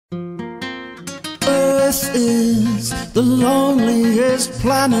Earth is the loneliest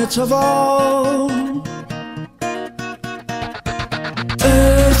planet of all.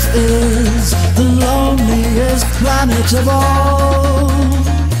 Earth is the loneliest planet of all.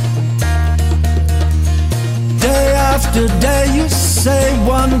 Day after day you say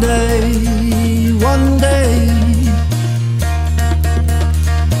one day, one day.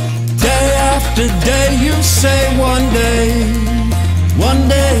 Day after day you say one day, one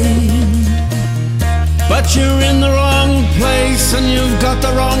day. But you're in the wrong place and you've got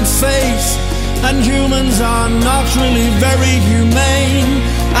the wrong face, and humans are not really very humane,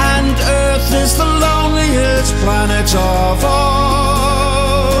 and Earth is the loneliest planet of all.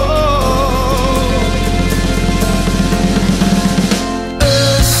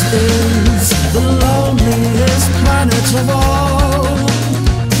 Earth is the loneliest planet of all.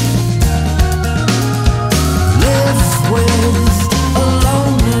 Live with a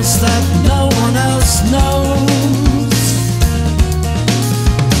loneliness that no one else knows.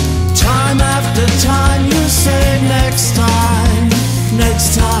 Time after time you say next time,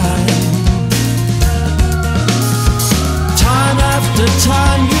 next time. Time after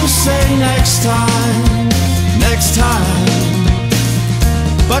time you say next time, next time.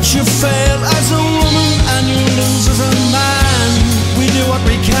 But you fail as a woman and you lose as a man. We do what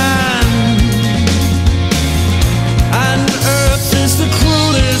we can, and Earth is the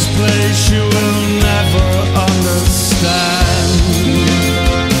cruelest place you will never understand.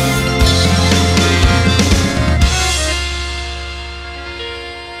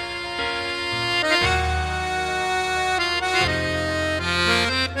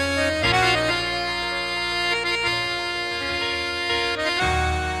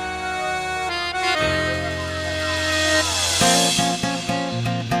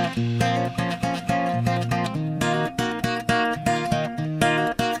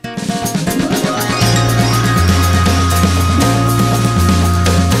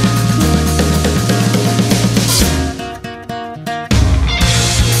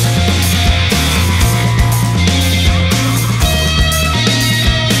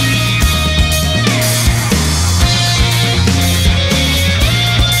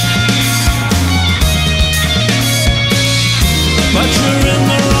 But you're in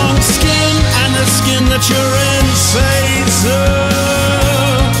the wrong skin, and the skin that you're in says,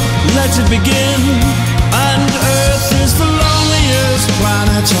 let it begin. And Earth is the loneliest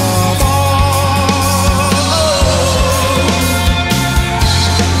planet of all.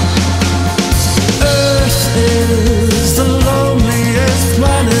 Earth is the loneliest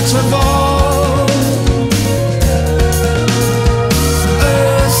planet of all.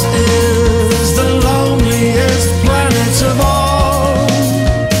 Earth is the loneliest planet of all.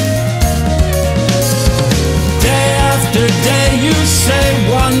 Day you say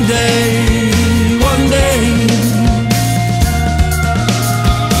one day, one day.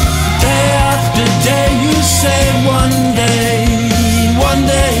 Day after day you say one day, one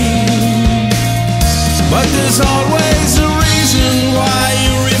day. But there's always a reason why